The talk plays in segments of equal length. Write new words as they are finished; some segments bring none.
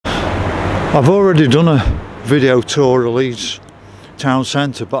I've already done a video tour of Leeds town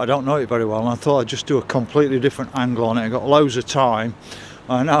centre, but I don't know it very well, and I thought I'd just do a completely different angle on it. I've got loads of time.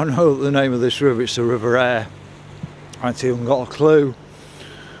 I now know the name of this river. It's the River Aire. I haven't even got a clue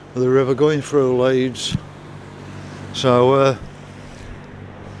of the river going through Leeds. So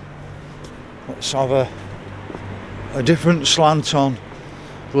let's have a different slant on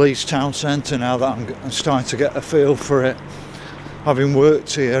Leeds town centre now that I'm starting to get a feel for it. Having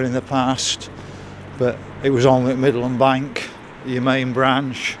worked here in the past, but it was only at Midland Bank, your main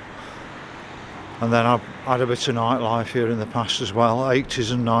branch, and then I've had a bit of nightlife here in the past as well,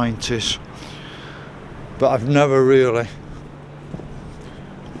 80s and 90s, but I've never really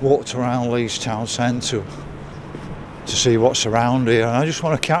walked around Leeds town centre to see what's around here, and I just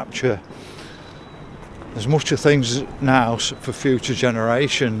want to capture as much of things now for future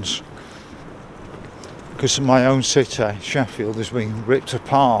generations. Because my own city, Sheffield, has been ripped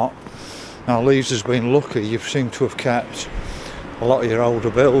apart. Now Leeds has been lucky. You seem to have kept a lot of your older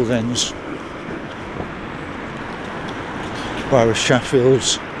buildings, whereas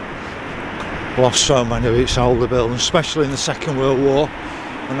Sheffield's lost so many of its older buildings, especially in the Second World War,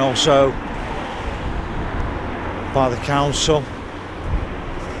 and also by the council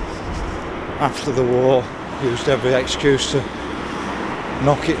after the war, used every excuse to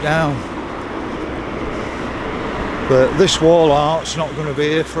knock it down. But this wall art's not going to be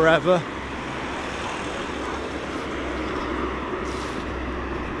here forever,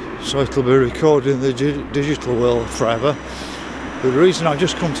 so it'll be recorded in the digital world forever. But the reason I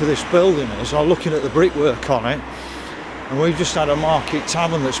just come to this building is I'm looking at the brickwork on it, and we've just had a market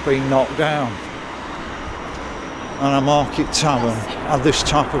tavern that's been knocked down, and a market tavern had this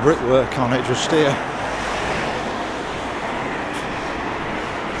type of brickwork on it just here.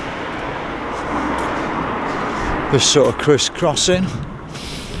 This sort of crisscrossing,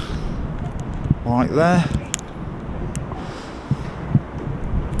 like there,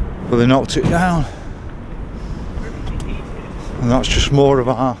 but they knocked it down, and that's just more of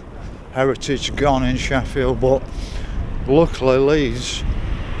our heritage gone in Sheffield. But luckily Leeds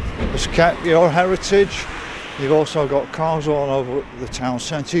has kept your heritage. You've also got cars all over the town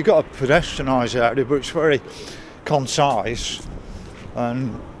centre. You've got a pedestrianised area, but it's very concise,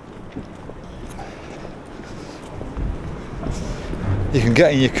 and you can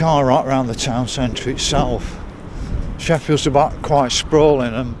get in your car right around the town centre itself. Sheffield's about quite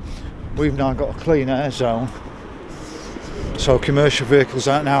sprawling, and we've now got a clean air zone, so commercial vehicles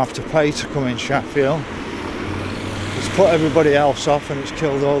don't now have to pay to come in Sheffield. It's put everybody else off, and it's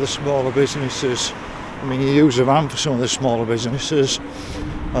killed all the smaller businesses. I mean, you use a van for some of the smaller businesses,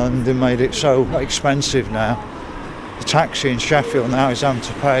 and they made it so expensive now. The taxi in Sheffield now is having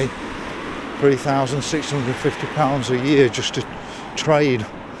to pay £3,650 a year just to trade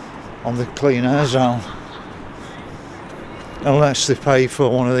on the clean air zone, unless they pay for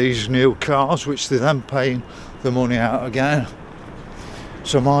one of these new cars, which they then paying the money out again.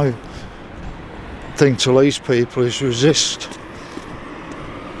 So my thing to these people is resist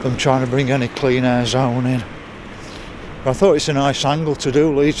them trying to bring any clean air zone in. But I thought it's a nice angle to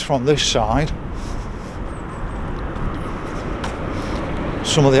do Leeds from this side.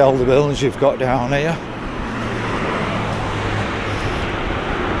 Some of the older buildings you've got down here.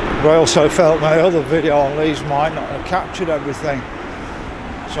 But I also felt my other video on Leeds might not have captured everything,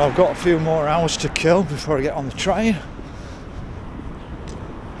 so I've got a few more hours to kill before I get on the train.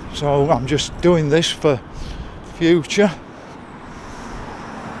 So I'm just doing this for future.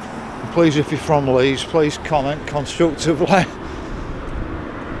 And please, if you're from Leeds, please comment constructively.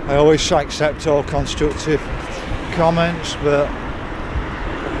 I always accept all constructive comments, but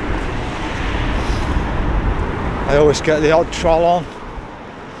I always get the odd troll on,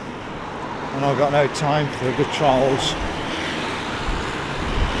 and I've got no time for the trolls.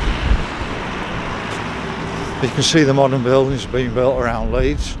 You can see the modern buildings being built around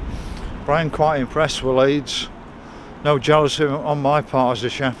Leeds. But I'm quite impressed with Leeds. No jealousy on my part as a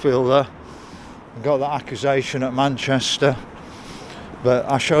Sheffielder. I got that accusation at Manchester, but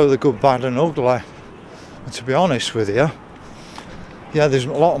I show the good, bad and ugly. And to be honest with you, yeah, there's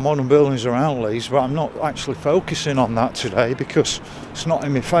a lot of modern buildings around Leeds, but I'm not actually focusing on that today because it's not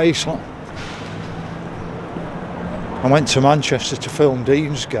in my face. I went to Manchester to film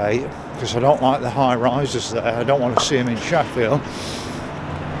Deansgate because I don't like the high rises there. I don't want to see them in Sheffield.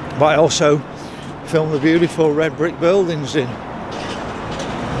 But I also filmed the beautiful red brick buildings in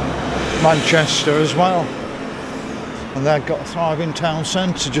Manchester as well. And they've got a thriving town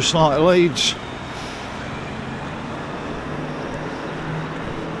centre just like Leeds.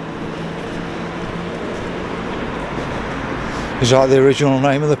 Is like the original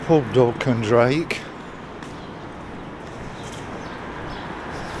name of the pub, Duck and Drake.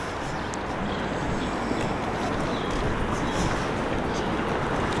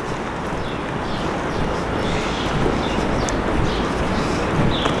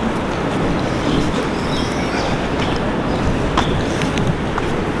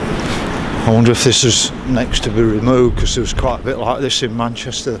 I wonder if this is next to be removed, because there was quite a bit like this in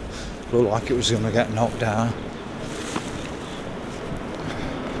Manchester. It looked like it was going to get knocked down.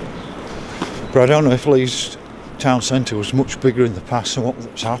 But I don't know if Leeds town centre was much bigger in the past, and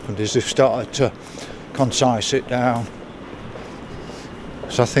what's happened is they've started to concise it down.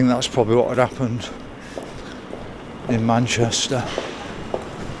 So I think that's probably what had happened in Manchester.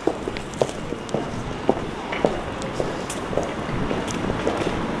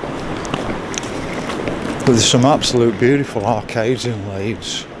 But there's some absolute beautiful arcades in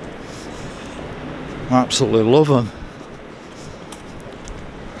Leeds. I absolutely love them.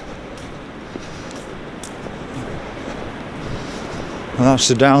 And that's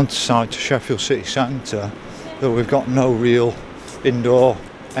the downside to Sheffield City Centre, that we've got no real indoor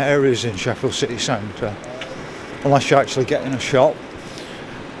areas in Sheffield City Centre, unless you actually get in a shop.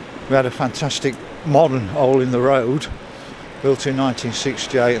 We had a fantastic modern hole in the road, built in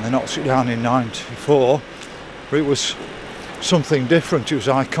 1968, and they knocked it down in 94. But it was something different. It was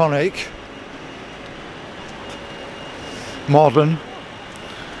iconic, modern,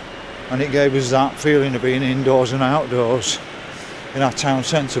 and it gave us that feeling of being indoors and outdoors in our town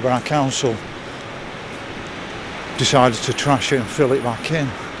centre, but our council decided to trash it and fill it back in.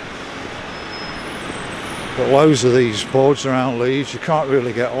 But loads of these boards around Leeds, you can't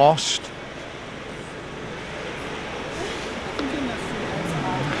really get lost.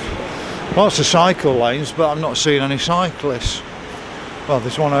 Lots of cycle lanes, but I'm not seeing any cyclists. Well,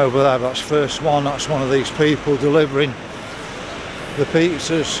 there's one over there, that's first one, that's one of these people delivering the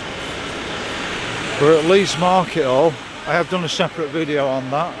pizzas. We're at Leeds Market Hall. I have done a separate video on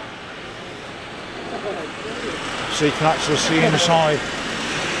that, so you can actually see inside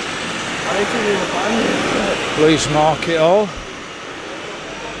Leeds Market Hall.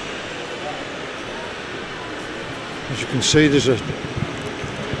 As you can see, there's a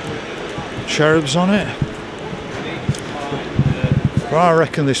cherubs on it. But I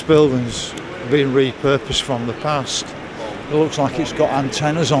reckon this building's been repurposed from the past. It looks like it's got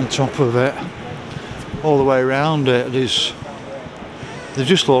antennas on top of it. All the way around it. They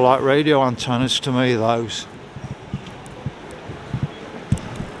just look like radio antennas to me, those.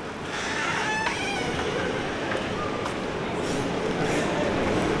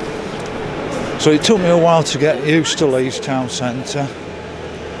 So it took me a while to get used to Leeds town centre,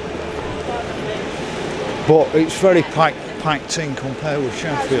 but it's very packed in compared with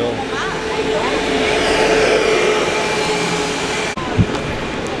Sheffield.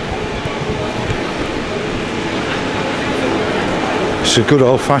 It's a good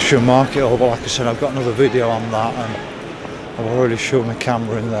old-fashioned market hall, but like I said, I've got another video on that, and I've already shown my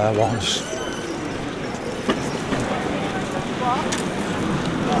camera in there once.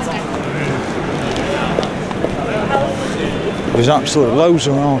 There's absolutely loads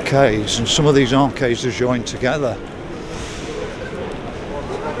of arcades, and some of these arcades are joined together.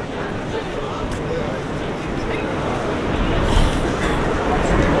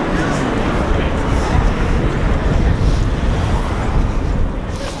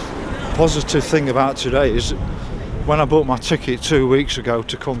 Positive thing about today is when I bought my ticket 2 weeks ago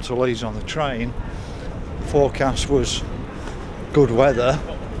to come to Leeds on the train, the forecast was good weather,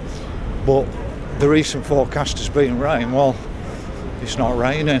 but the recent forecast has been rain. Well, it's not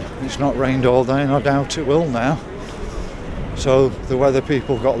raining. It's not rained all day, and I doubt it will now. So the weather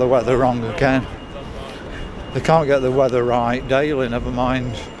people got the weather wrong again. They can't get the weather right daily, never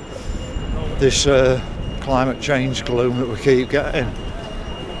mind this climate change gloom that we keep getting.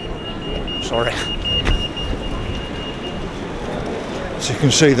 Sorry. So you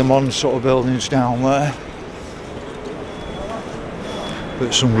can see the modern sort of buildings down there,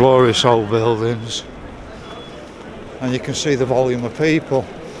 but some glorious old buildings, and you can see the volume of people.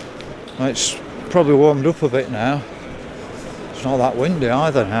 And it's probably warmed up a bit now. It's not that windy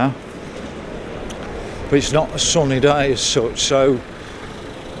either now, but it's not a sunny day as such, so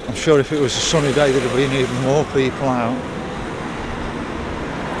I'm sure if it was a sunny day there'd have been even more people out.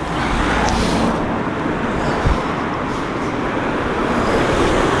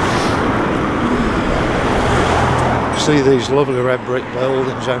 See these lovely red brick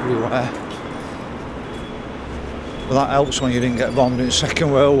buildings everywhere. But that helps when you didn't get bombed in the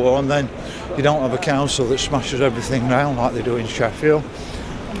Second World War, and then you don't have a council that smashes everything down like they do in Sheffield.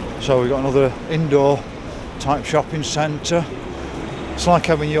 So we've got another indoor type shopping centre. It's like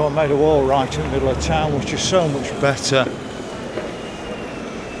having your Meadow Hall right in the middle of town, which is so much better.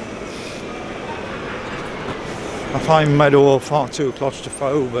 I find Meadow Hall far too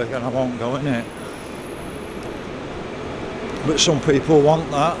claustrophobic and I won't go in it. But some people want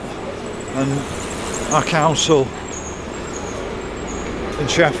that, and our council in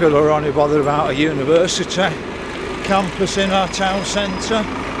Sheffield are only bothered about a university campus in our town centre.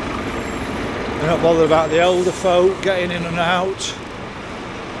 They're not bothered about the older folk getting in and out.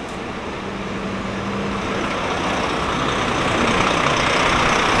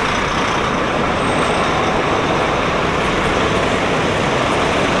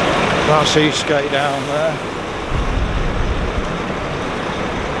 That's Eastgate down there.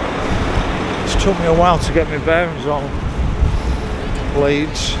 It's took me a while to get my bearings on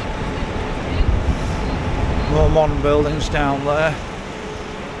Leeds. More modern buildings down there.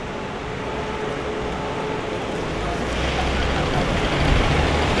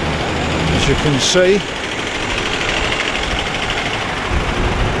 As you can see,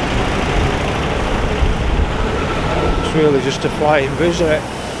 it's really just a flying visit.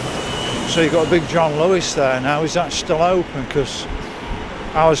 So you've got a big John Lewis there now. Is that still open? Because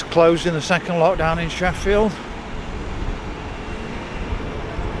ours closed in the second lockdown in Sheffield.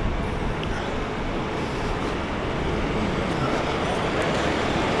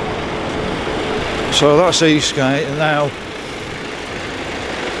 So that's Eastgate, and now I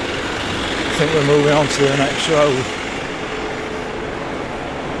think we're moving on to the next road.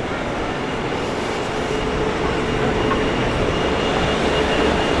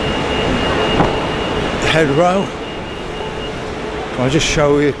 Head row. I'll just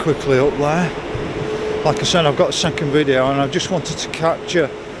show you quickly up there. Like I said, I've got a second video and I just wanted to capture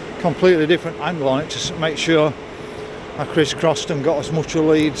a completely different angle on it to make sure I crisscrossed and got as much of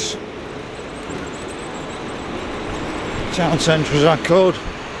Leeds town centre as I could.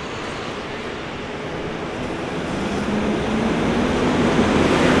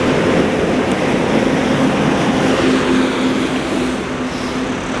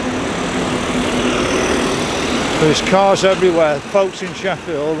 There's cars everywhere. Folks in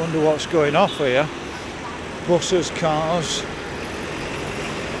Sheffield wonder what's going off here. Buses, cars.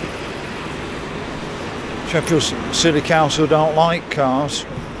 Sheffield City Council don't like cars,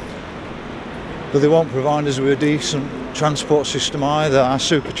 but they won't provide us with a decent transport system either. Our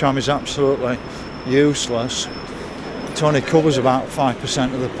super tram is absolutely useless. It only covers about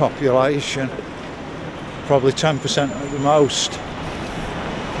 5% of the population, probably 10% at the most.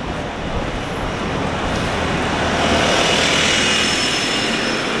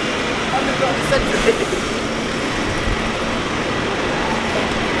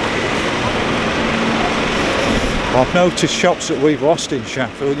 I've noticed shops that we've lost in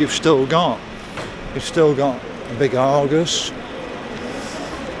Sheffield, you've still got a big Argus,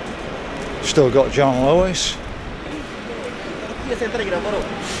 still got John Lewis.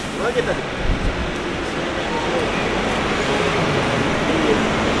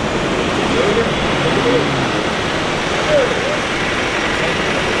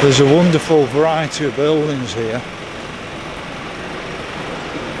 There's a wonderful variety of buildings here.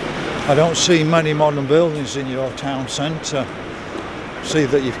 I don't see many modern buildings in your town centre. See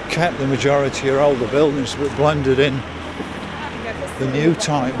that you've kept the majority of your older buildings but blended in the new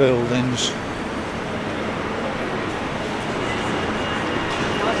type buildings.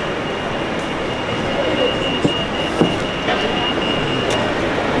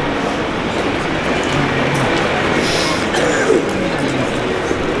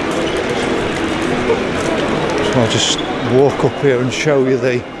 So I'll just walk up here and show you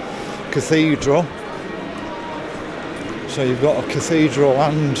the cathedral. So you've got a cathedral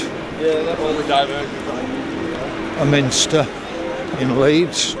and a minster in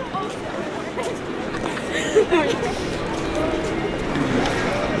Leeds.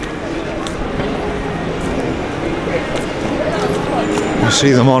 You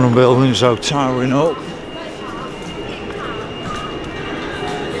see the modern buildings though towering up.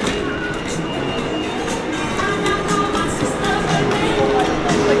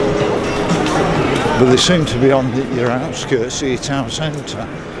 But they seem to be on your outskirts of your town centre.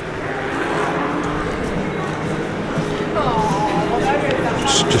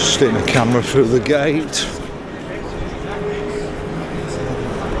 Just sticking the camera through the gate.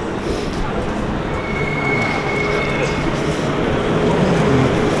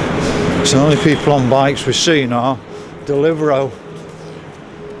 So the only people on bikes we've seen are Deliveroo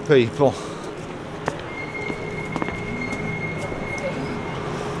people.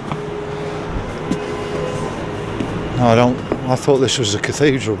 I thought this was a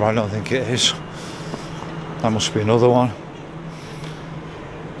cathedral, but I don't think it is. That must be another one.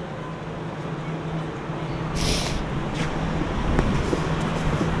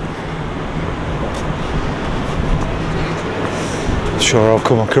 sure I'll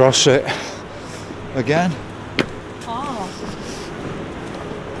come across it again.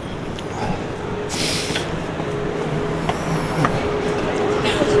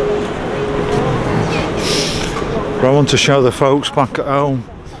 But I want to show the folks back at home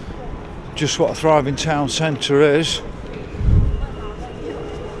just what a thriving town centre is.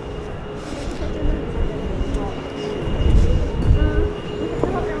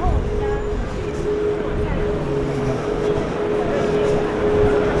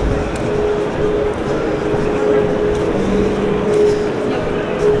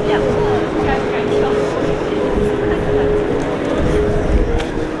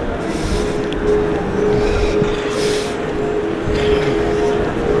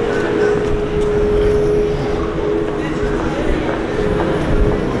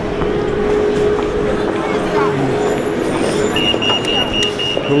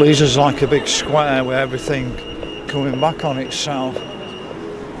 Leeds is like a big square with everything coming back on itself.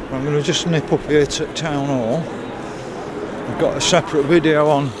 I'm going to just nip up here to Town Hall. I've got a separate video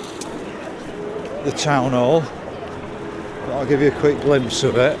on the Town Hall, but I'll give you a quick glimpse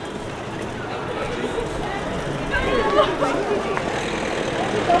of it.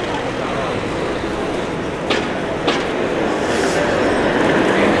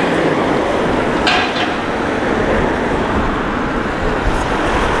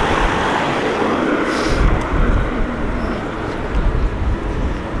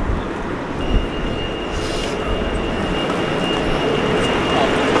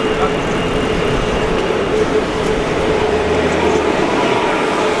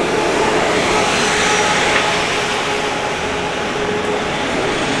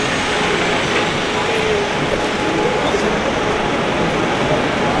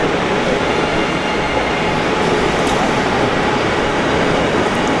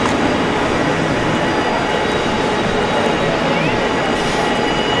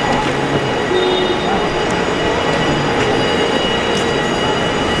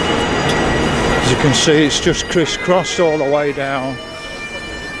 You can see it's just crisscrossed all the way down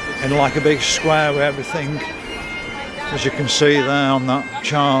in like a big square with everything, as you can see there on that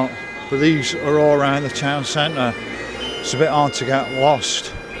chart. But these are all around the town centre. It's a bit hard to get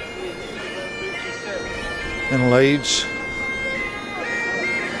lost in Leeds.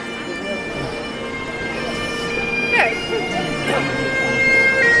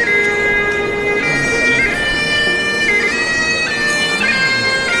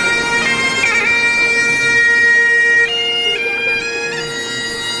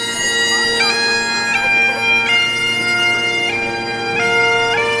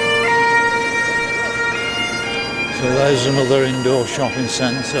 So there's another indoor shopping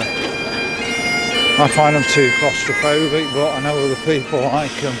centre. I find them too claustrophobic, but I know other people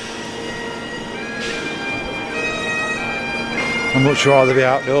like them. I'd much rather be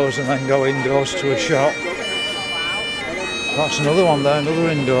outdoors and then go indoors to a shop. That's another one there, another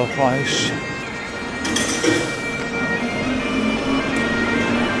indoor place.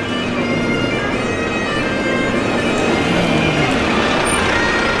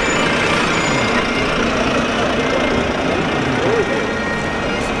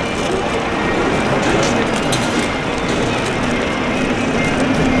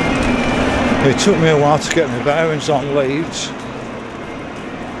 It took me a while to get my bearings on Leeds.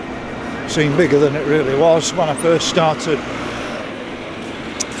 It seemed bigger than it really was when I first started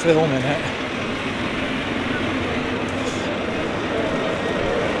filming it.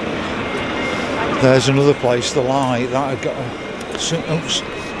 There's another place, the Light, that had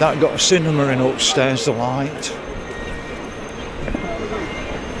got a cinema in upstairs, the Light.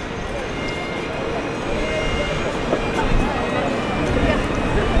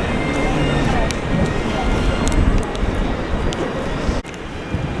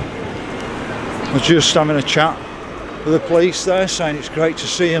 I was just having a chat with the police there, saying it's great to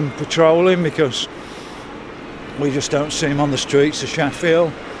see them patrolling because we just don't see them on the streets of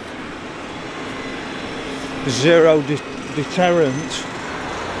Sheffield. Zero deterrent.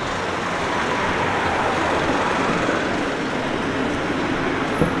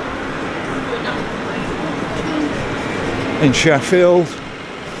 In Sheffield,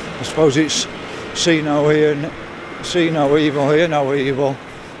 I suppose it's see no evil, hear no evil,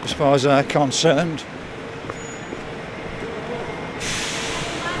 as far as they're concerned.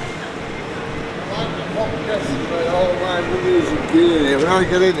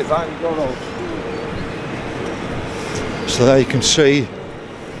 So there you can see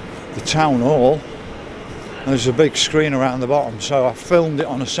the town hall. There's a big screen around the bottom, so I filmed it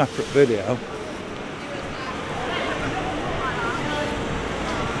on a separate video.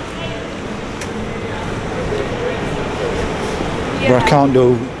 but I can't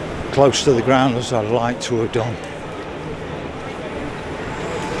do close to the ground as I'd like to have done.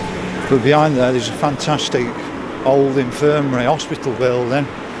 But behind there's a fantastic old infirmary hospital building,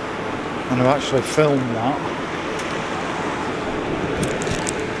 and I've actually filmed that.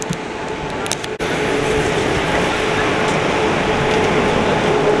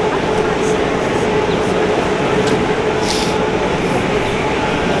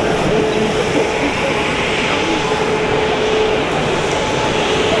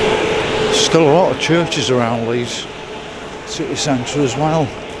 Still a lot of churches around Leeds city centre as well.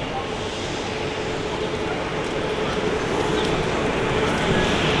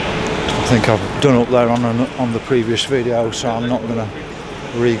 I think I've done up there on the previous video, so I'm not going to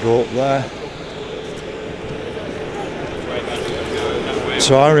re-go up there.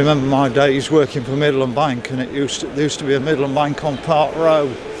 So I remember my days working for Midland Bank, and there used to be a Midland Bank on Park Row,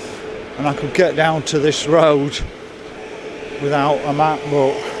 and I could get down to this road without a map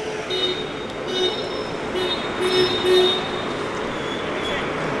book.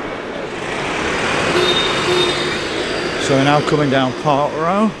 So we're now coming down Park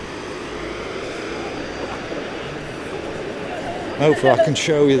Row. Hopefully I can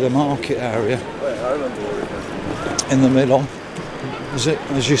show you the market area in the middle.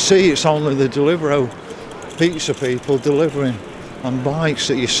 As you see, it's only the Deliveroo pizza people delivering on bikes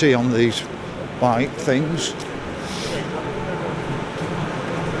that you see on these bike things.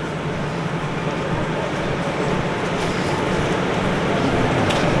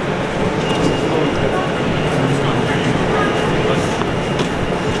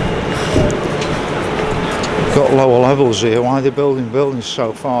 Got lower levels here. Why are they building buildings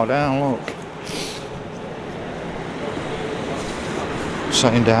so far down? Look,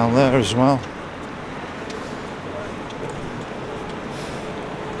 same down there as well.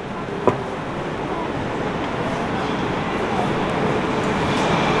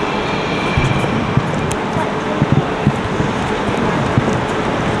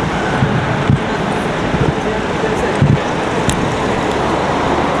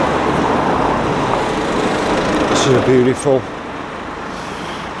 This is a beautiful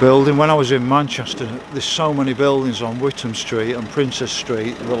building. When I was in Manchester, there's so many buildings on Whittam Street and Princess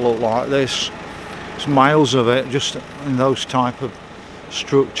Street that look like this. There's miles of it just in those type of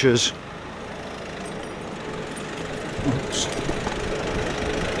structures. Oops.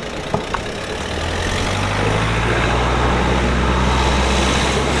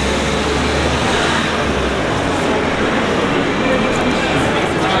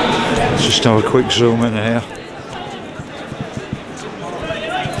 Let's just have a quick zoom in here.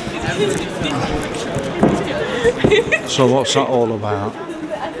 So what's that all about?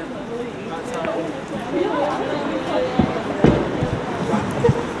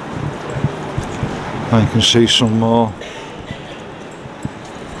 I can see some more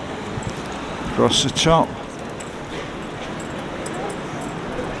across the top.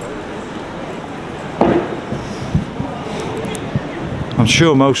 I'm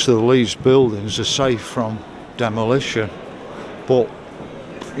sure most of the Leeds buildings are safe from demolition, but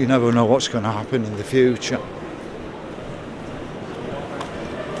you never know what's going to happen in the future.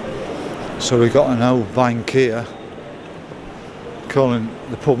 So we've got an old bank here.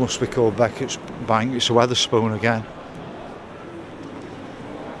 The pub must be called Beckett's Bank. It's a Wetherspoon again.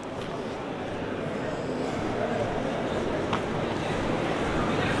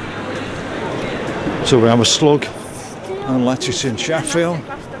 So we have a slug and lettuce in Sheffield.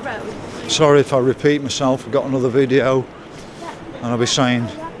 Sorry if I repeat myself, I've got another video and I'll be saying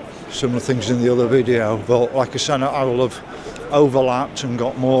similar things in the other video, but like I said, I will have overlapped and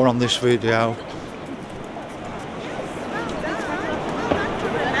got more on this video.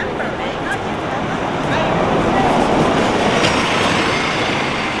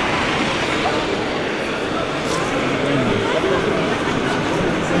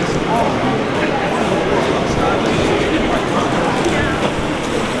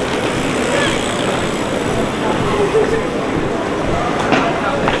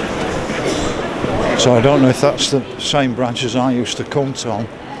 So I don't know if that's the same branch as I used to come to on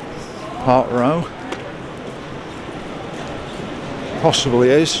Park Row. Possibly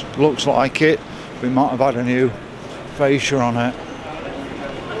is, looks like it. We might have had a new fascia on it.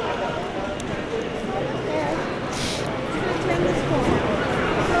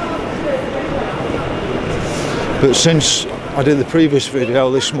 But since I did the previous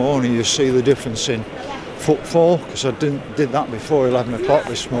video this morning, you see the difference in footfall, because I did that before 11 o'clock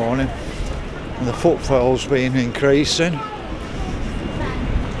this morning. And the footfall's been increasing,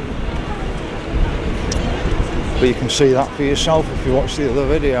 but you can see that for yourself if you watch the other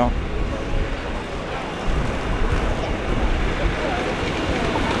video.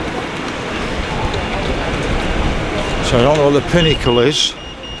 So I don't know what the pinnacle is.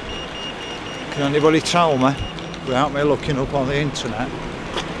 Can anybody tell me without me looking up on the internet?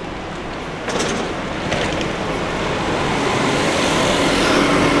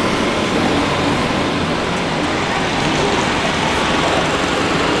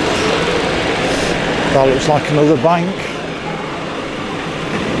 That looks like another bank.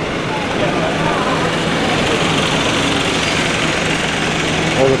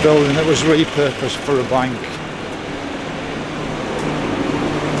 Or the building that was repurposed for a bank.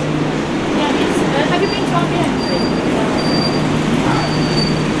 Have you been to the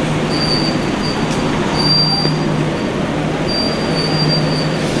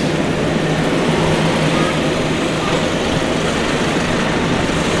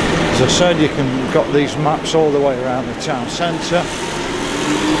As I said, you can got these maps all the way around the town centre.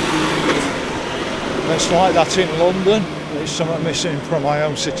 It's like that in London. It's something missing from my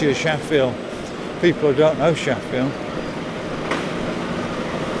own city of Sheffield. People who don't know Sheffield.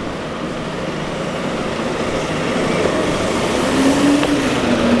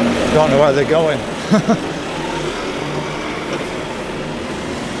 Don't know where they're going.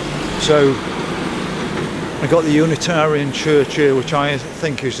 So I got the Unitarian Church here, which I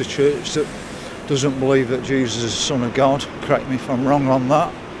think is the church that doesn't believe that Jesus is the Son of God. Correct me if I'm wrong on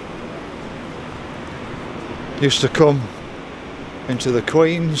that. Used to come into the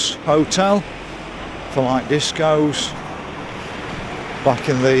Queen's Hotel for like discos back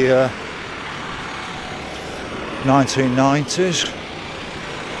in the 1990s.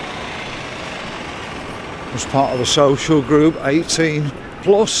 Was part of a social group, 18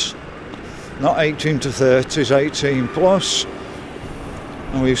 plus, not 18 to 30s, 18 plus,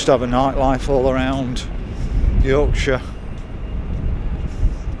 and we used to have a nightlife all around Yorkshire.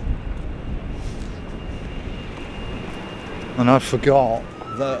 And I forgot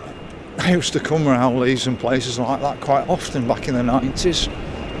that I used to come around Leeds and places like that quite often back in the 90s.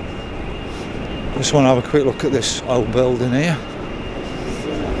 Just want to have a quick look at this old building here.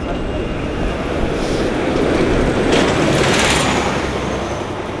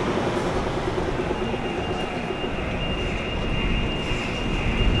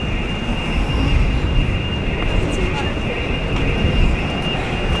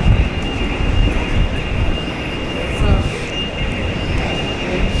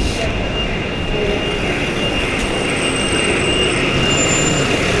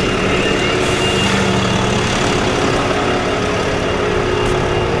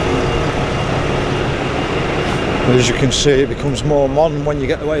 As you can see, it becomes more modern when you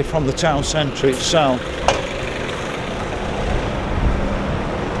get away from the town centre itself.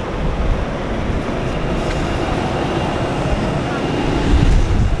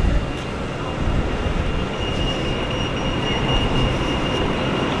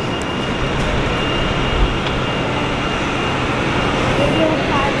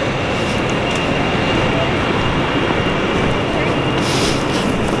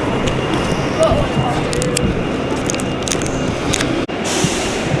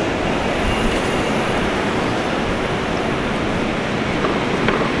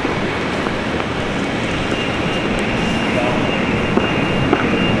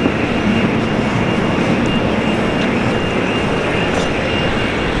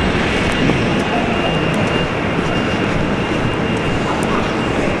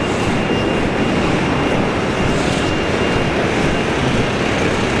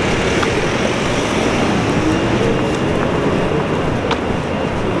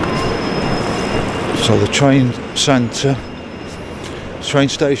 So the train centre, train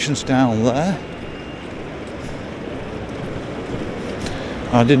station's down there.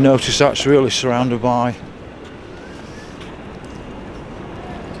 I did notice that's really surrounded by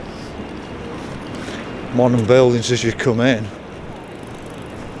modern buildings as you come in.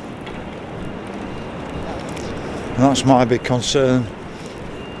 And that's my big concern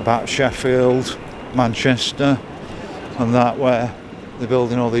about Sheffield, Manchester and that, where they're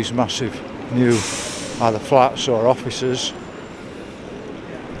building all these massive new either flats or offices.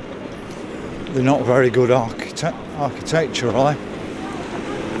 They're not very good architecturally.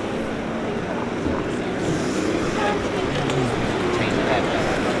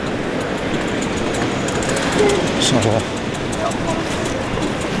 So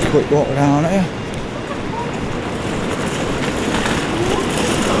quick walk down here.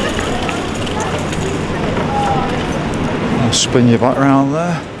 I'll spin you back round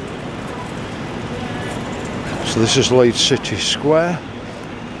there. So this is Leeds City Square.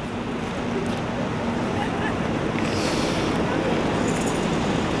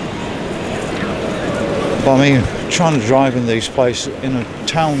 But I mean, trying to drive in these places in a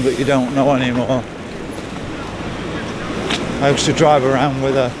town that you don't know anymore. I used to drive around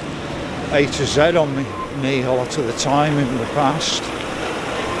with a A to Z on my knee a lot of the time in the past.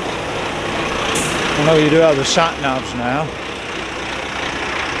 I know you do have the sat-navs now.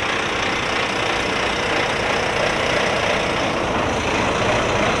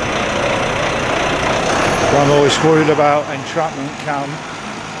 But I'm always worried about entrapment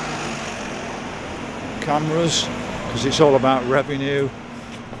cameras, because it's all about revenue,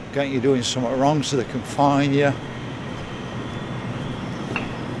 getting you doing something wrong so they can fine you.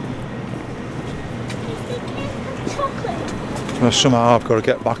 Well, somehow I've got to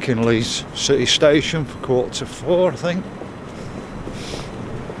get back in Leeds City Station for 4:15, I think.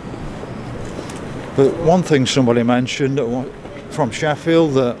 But one thing somebody mentioned from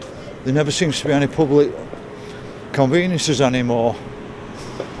Sheffield, that there never seems to be any public conveniences anymore.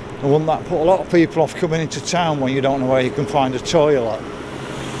 And wouldn't that put a lot of people off coming into town when you don't know where you can find a toilet?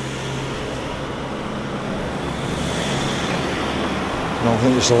 I don't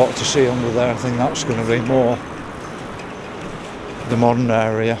think there's a lot to see under there. I think that's going to be more the modern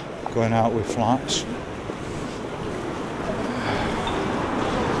area, going out with flats.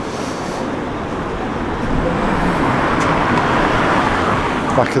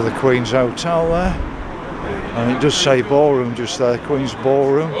 Back of the Queen's Hotel there, and it does say ballroom just there, Queen's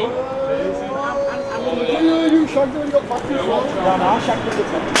Ballroom.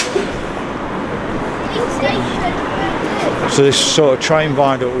 So this sort of train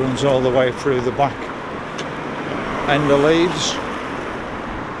viaduct runs all the way through the back end of Leeds.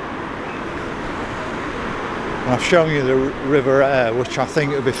 And I've shown you the River Aire, which I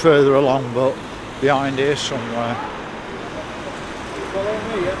think it'll be further along, but behind here somewhere.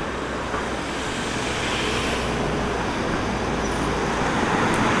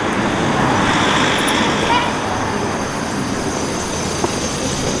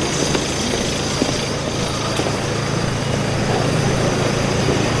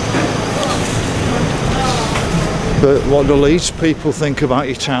 But what do Leeds people think about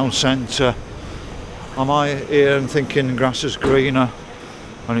your town centre? Am I here and thinking the grass is greener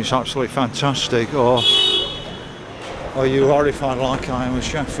and it's absolutely fantastic, or are you horrified like I am with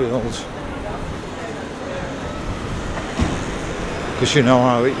Sheffield? Because you know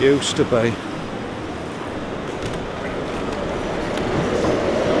how it used to be.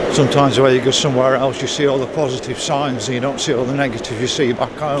 Sometimes when you go somewhere else you see all the positive signs and you don't see all the negative you see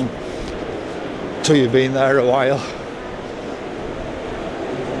back home till you've been there a while.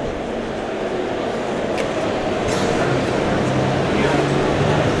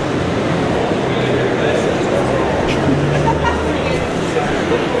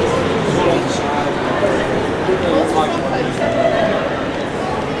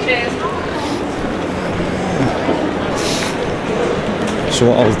 So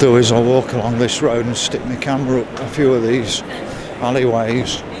what I'll do is I'll walk along this road and stick my camera up a few of these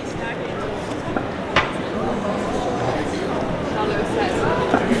alleyways.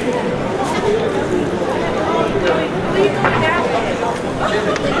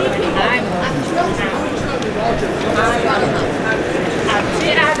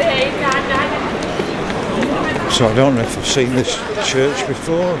 So I don't know if I've seen this church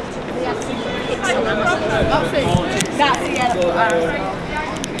before.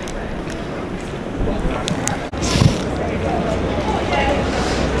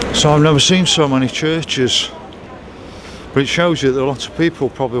 So I've never seen so many churches, but it shows you that a lot of people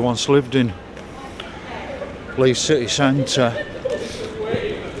probably once lived in Leeds city centre.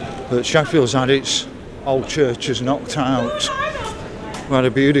 But Sheffield's had its old churches knocked out. We had a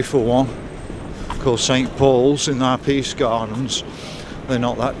beautiful one called St Paul's in our Peace Gardens. They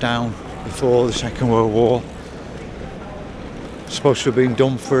knocked that down before the Second World War. It's supposed to have been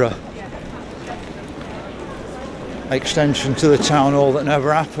done for a extension to the town hall that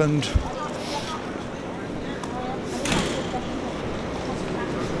never happened.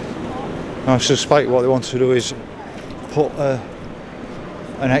 I suspect what they want to do is put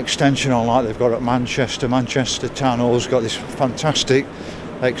an extension on like they've got at Manchester. Manchester Town Hall's got this fantastic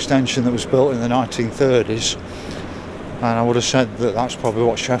extension that was built in the 1930s, and I would have said that that's probably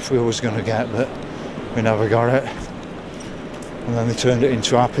what Sheffield was going to get, but we never got it. And then they turned it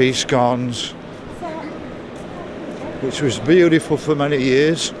into our Peace Gardens, which was beautiful for many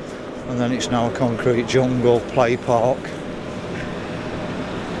years, and then it's now a concrete jungle play park.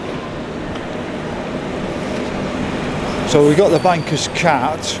 So we've got the Banker's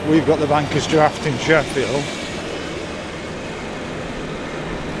Cat, we've got the Banker's Draft in Sheffield,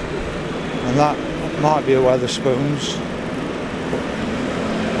 and that might be a Wetherspoons,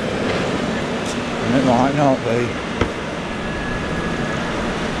 and it might not be.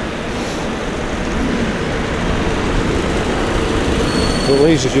 But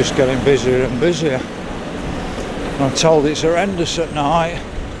these are just getting busier and busier. And I'm told it's horrendous at night.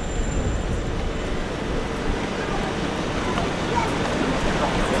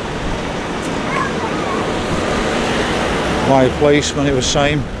 My policeman, he was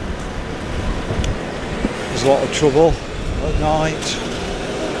saying there's a lot of trouble at night.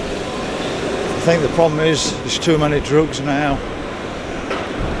 I think the problem is there's too many drugs now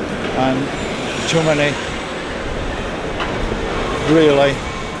and too many really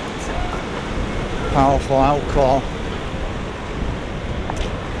powerful alcohol.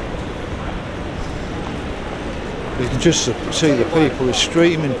 You can just see the people are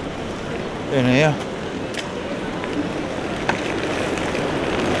streaming in here.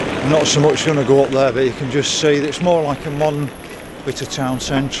 I'm not so much going to go up there, but you can just see that it's more like a modern bit of town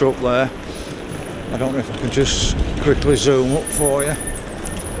centre up there. I don't know if I can just quickly zoom up for you.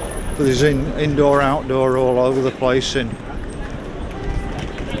 But there's indoor, outdoor all over the place in.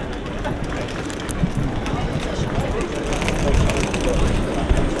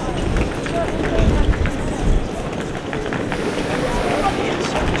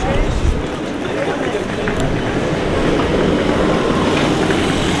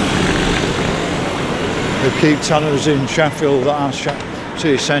 They keep telling us in Sheffield that our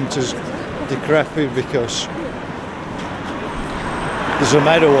city centre's decrepit because there's a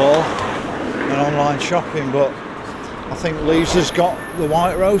meadow wall and online shopping, but I think Leeds has got the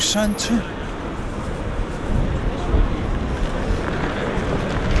White Rose Centre.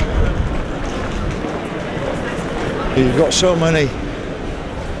 You've got so many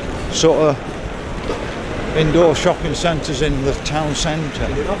sort of indoor shopping centres in the town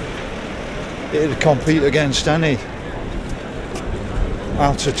centre. It'd compete against any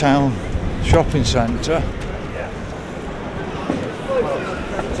out of town shopping centre.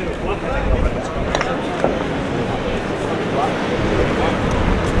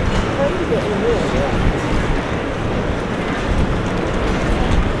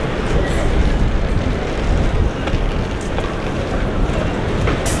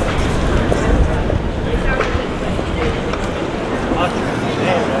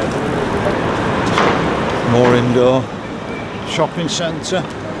 More indoor shopping centre.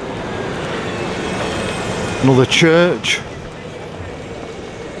 Another church.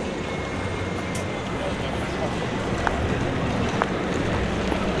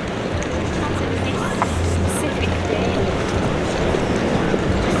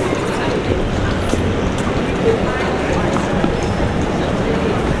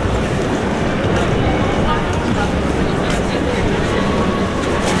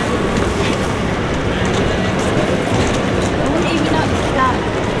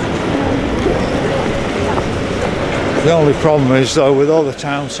 The only problem is though with all the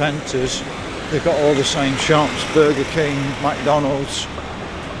town centres, they've got all the same shops: Burger King, McDonald's,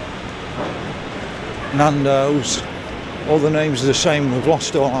 Nando's. All the names are the same. We've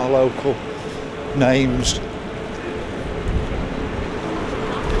lost all our local names.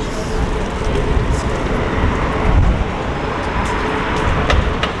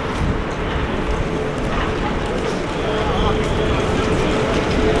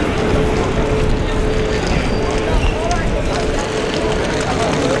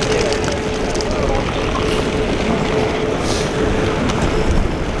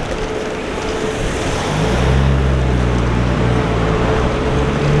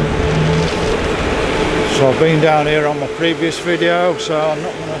 So I've been down here on my previous video, so I'm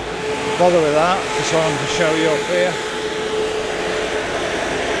not going to bother with that. Just wanted to show you up here.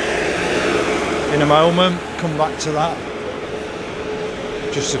 In a moment, come back to that.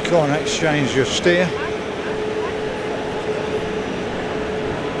 Just the corn exchange just here.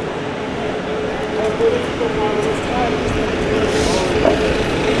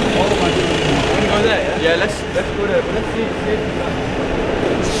 Go there, yeah, let's go there. But let's see.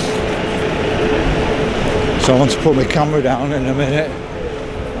 So I want to put my camera down in a minute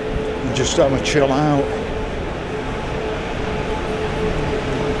and just have a chill out.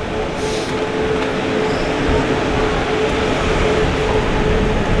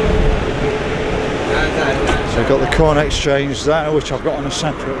 So I've got the corn exchange there, which I've got on a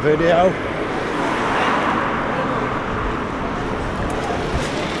separate video.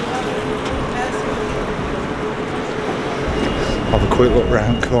 Have a quick look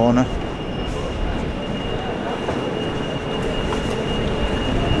round corner.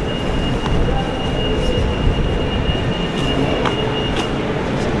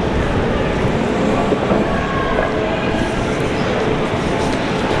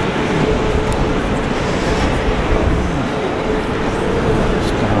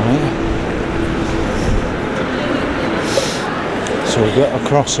 So So we'll get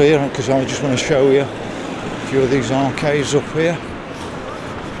across here because I just want to show you a few of these arcades up here.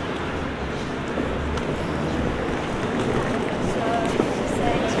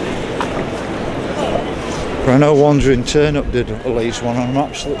 But I know Wandering Turnip did a Leeds one, and I'm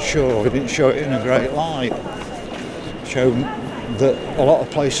absolutely sure he didn't show it in a great light. Showed that a lot of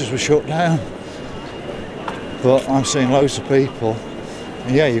places were shut down. But I'm seeing loads of people,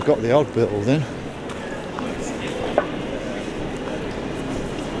 and yeah, you've got the odd building.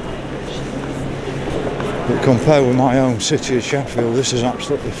 But compared with my home city of Sheffield, this is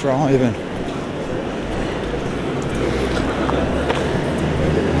absolutely thriving.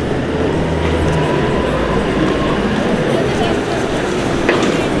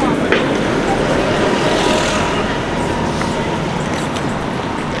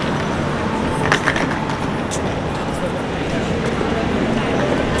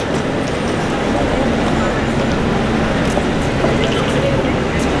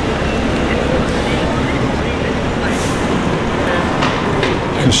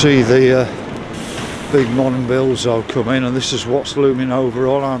 See the big modern builds all come in, and this is what's looming over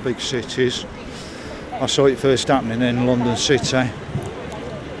all our big cities. I saw it first happening in London City,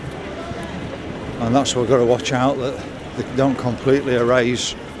 and that's what we've got to watch out, that they don't completely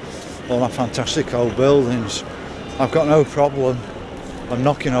erase all our fantastic old buildings. I've got no problem of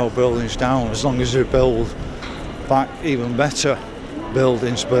knocking old buildings down as long as they build back even better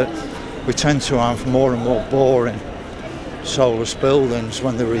buildings, but we tend to have more and more boring soulless buildings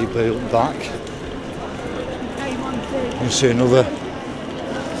when they're rebuilt back. You can see another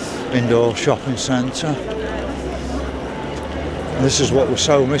indoor shopping centre. And this is what we're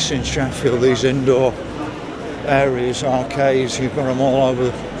so missing in Sheffield, these indoor areas, arcades. You've got them all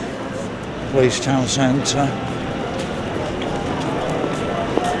over the Leeds town centre.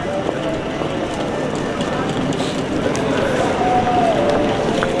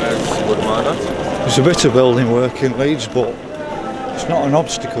 There's a bit of building work in Leeds, but it's not an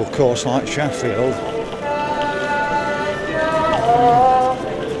obstacle course like Sheffield.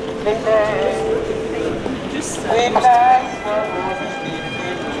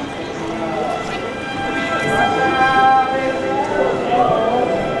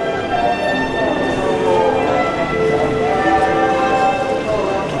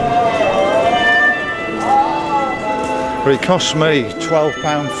 But it cost me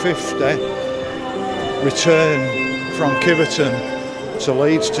 £12.50 return from Kiverton to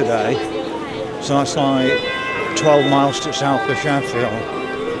Leeds today, so that's like 12 miles to south of Sheffield.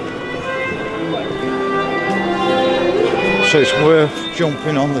 So it's worth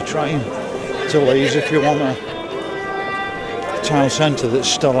jumping on the train to Leeds if you want a town centre that's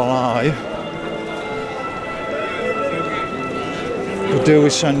still alive. Could do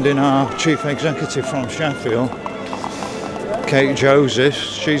with sending our chief executive from Sheffield, Kate Joseph.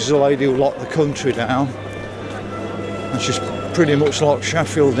 She's the lady who locked the country down, and she's pretty much locked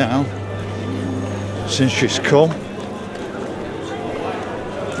Sheffield down since she's come.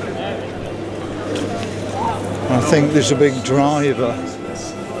 And I think there's a big driver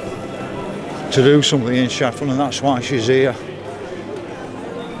to do something in Sheffield, and that's why she's here.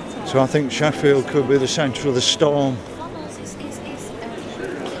 So I think Sheffield could be the centre of the storm.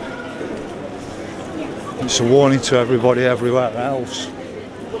 It's a warning to everybody everywhere else.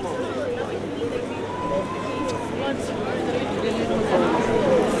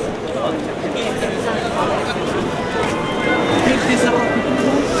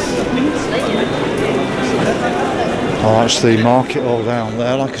 Oh, that's the market all down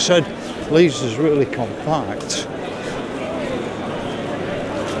there. Like I said, Leeds is really compact.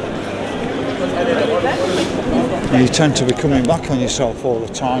 And you tend to be coming back on yourself all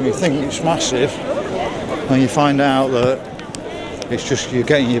the time. You think it's massive, and you find out that it's just you're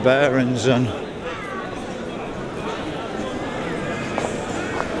getting your bearings. And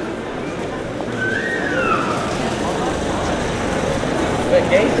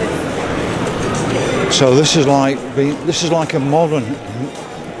so this is like a modern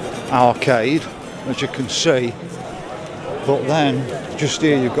arcade, as you can see, but then just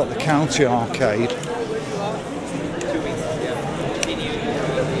here you've got the county arcade.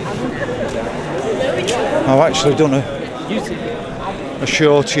 I've actually done a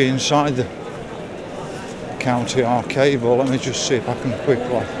shorty inside the county arcade, but let me just see if I can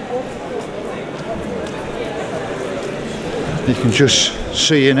quickly. You can just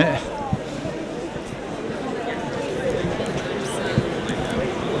see in it.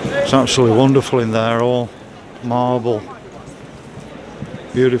 It's absolutely wonderful in there, all marble,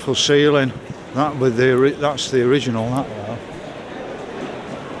 beautiful ceiling. That's the original. That there.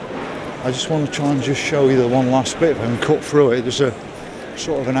 I just want to try and just show you the one last bit and cut through it. There's a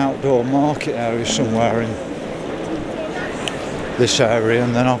sort of an outdoor market area somewhere in this area,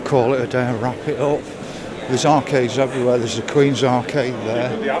 and then I'll call it a day and wrap it up. There's arcades everywhere. There's the Queen's Arcade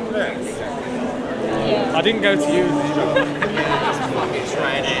there. I didn't go to use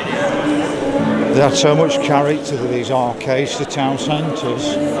They had so much character to these arcades, the town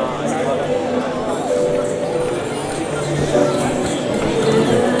centres.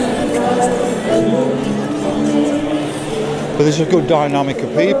 But there's a good dynamic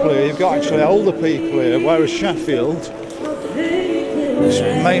of people here. You've got actually older people here, whereas Sheffield, it's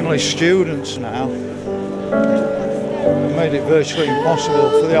mainly students now. It made it virtually impossible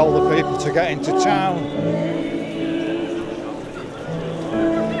for the older people to get into town.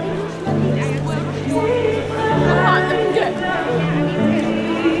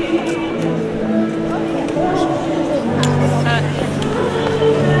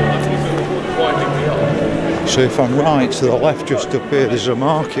 So if I'm right, to the left just up here there's a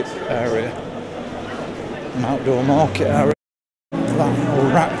market area, an outdoor market area. That all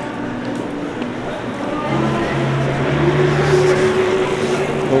wrap.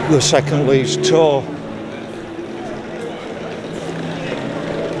 Up the second Leeds tour.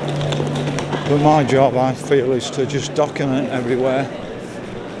 But my job, I feel, is to just document everywhere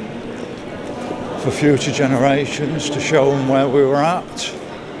for future generations, to show them where we were at.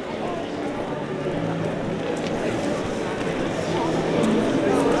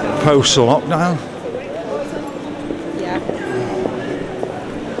 Post the lockdown. Yeah.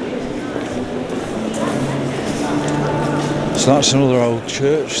 So that's another old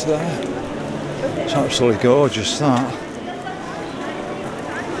church there. It's absolutely gorgeous, that.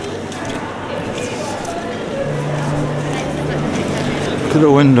 Look at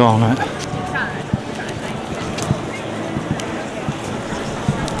the window on it.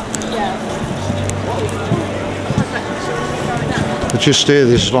 But just here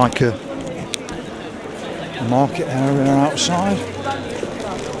there's like a market area outside.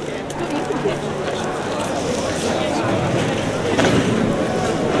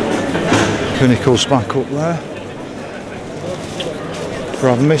 Pinnacle's back up there.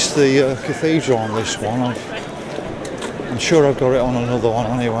 But I've missed the cathedral on this one. I'm sure I've got it on another one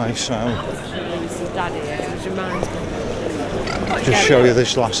anyway, so just show you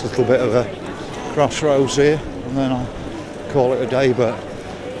this last little bit of a crossroads here, and then I'll call it a day. But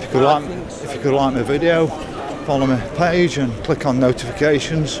if you could like my video, follow my page and click on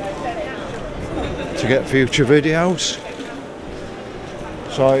notifications to get future videos.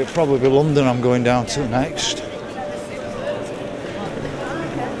 So it'll probably be London I'm going down to next.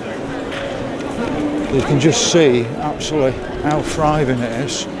 You can just see absolutely how thriving it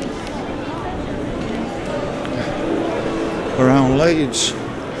is around Leeds.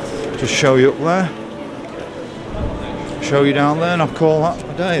 Just show you up there, show you down there, and I'll call that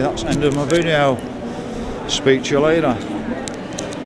a day. That's the end of my video. Speak to you later.